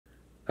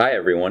Hi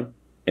everyone,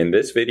 in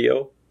this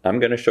video I'm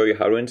going to show you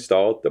how to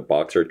install the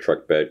Boxer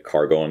truck bed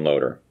cargo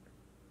unloader.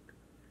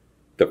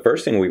 The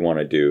first thing we want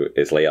to do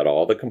is lay out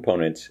all the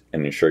components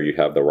and ensure you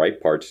have the right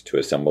parts to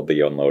assemble the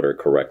unloader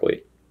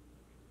correctly.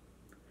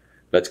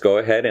 Let's go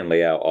ahead and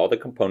lay out all the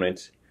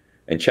components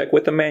and check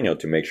with the manual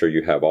to make sure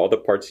you have all the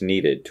parts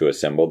needed to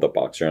assemble the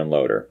Boxer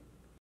unloader.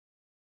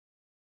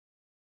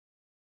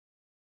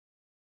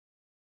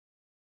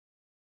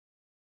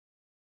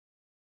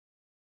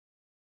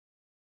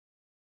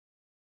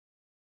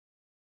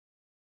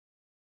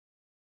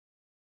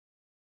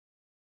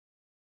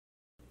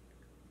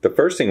 The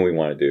first thing we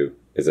want to do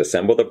is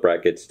assemble the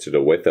brackets to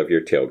the width of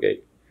your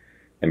tailgate,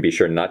 and be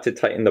sure not to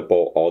tighten the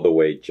bolt all the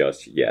way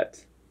just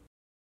yet.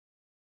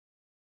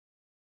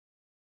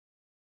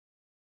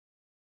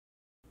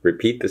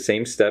 Repeat the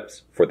same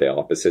steps for the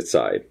opposite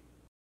side.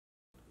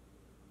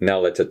 Now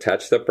let's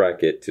attach the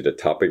bracket to the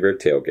top of your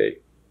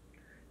tailgate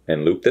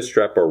and loop the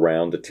strap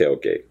around the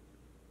tailgate.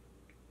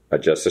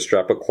 Adjust the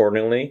strap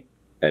accordingly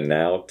and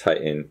now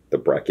tighten the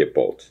bracket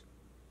bolt.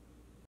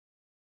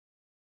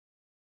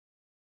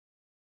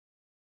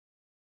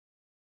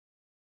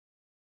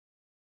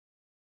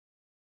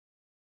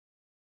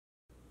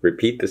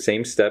 Repeat the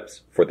same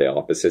steps for the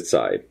opposite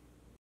side.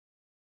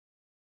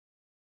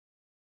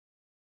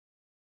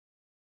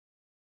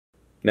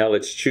 Now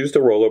let's choose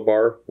the roller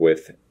bar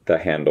with the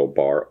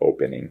handlebar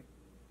opening.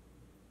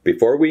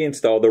 Before we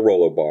install the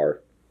roller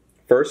bar,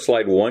 first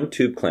slide one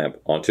tube clamp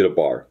onto the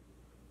bar.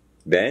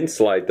 Then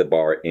slide the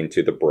bar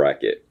into the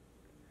bracket.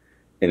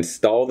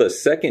 Install the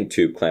second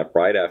tube clamp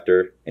right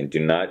after and do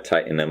not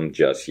tighten them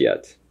just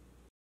yet.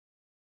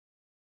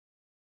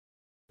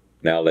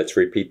 Now let's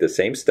repeat the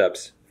same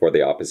steps for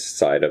the opposite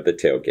side of the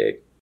tailgate.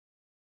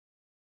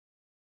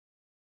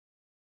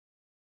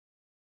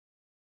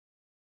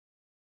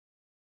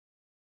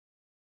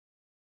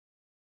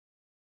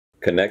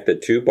 Connect the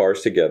two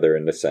bars together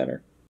in the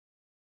center.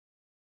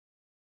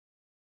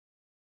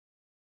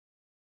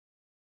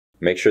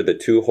 Make sure the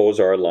two holes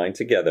are aligned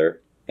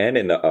together and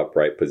in the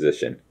upright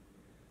position.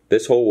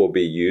 This hole will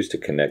be used to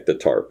connect the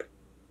tarp.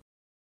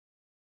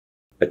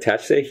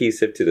 Attach the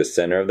adhesive to the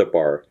center of the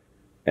bar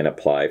and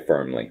apply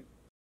firmly.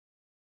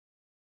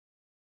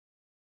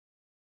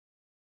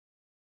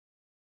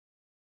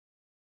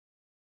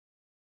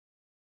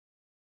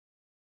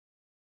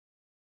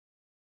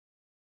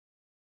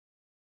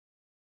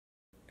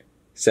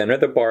 Center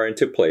the bar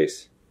into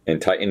place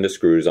and tighten the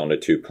screws on the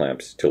two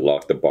clamps to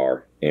lock the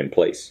bar in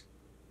place.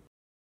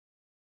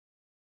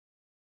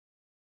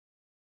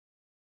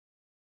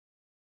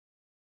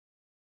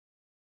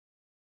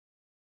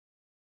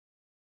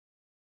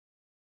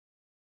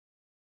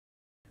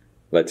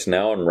 Let's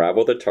now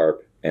unravel the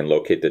tarp and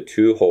locate the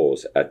two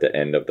holes at the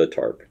end of the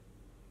tarp.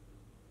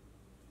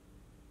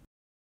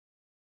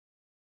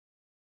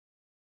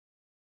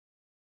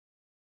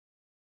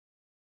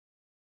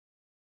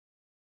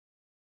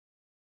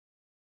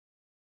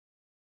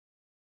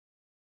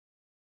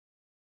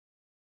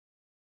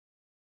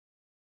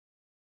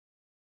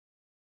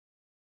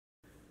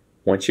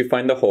 Once you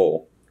find the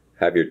hole,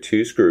 have your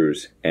two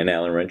screws and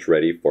Allen wrench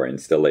ready for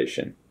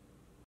installation.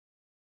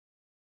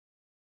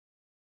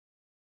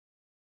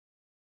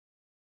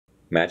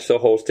 Match the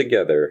holes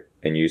together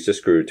and use the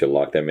screw to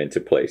lock them into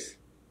place.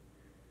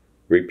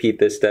 Repeat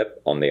this step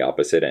on the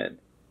opposite end.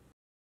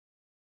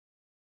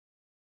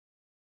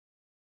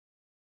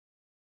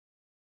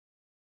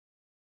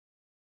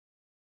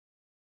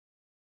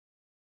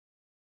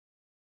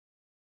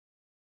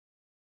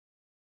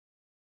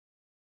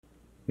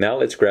 Now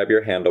let's grab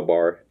your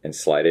handlebar and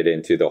slide it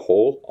into the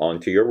hole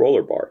onto your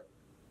roller bar.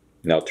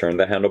 Now turn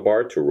the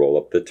handlebar to roll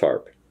up the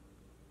tarp.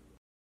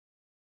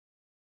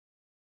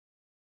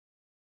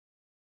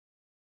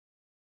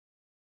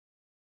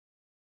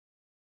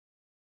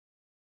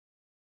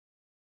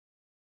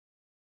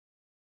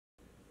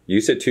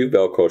 Use the two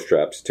Velcro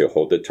straps to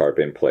hold the tarp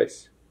in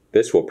place.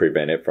 This will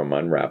prevent it from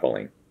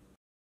unraveling.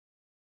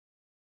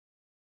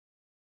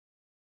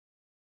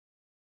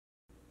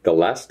 The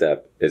last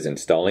step is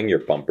installing your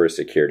bumper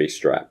security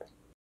strap.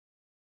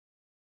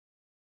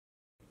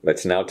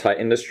 Let's now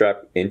tighten the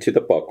strap into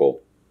the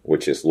buckle,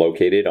 which is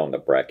located on the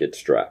bracket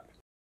strap.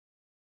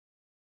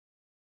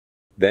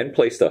 Then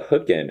place the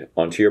hook end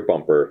onto your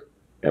bumper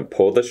and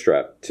pull the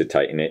strap to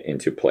tighten it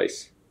into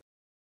place.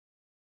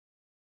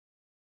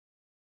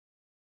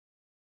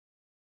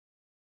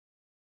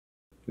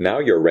 Now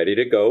you're ready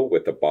to go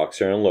with the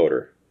Boxer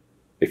unloader.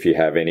 If you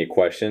have any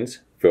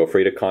questions, feel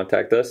free to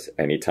contact us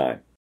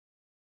anytime.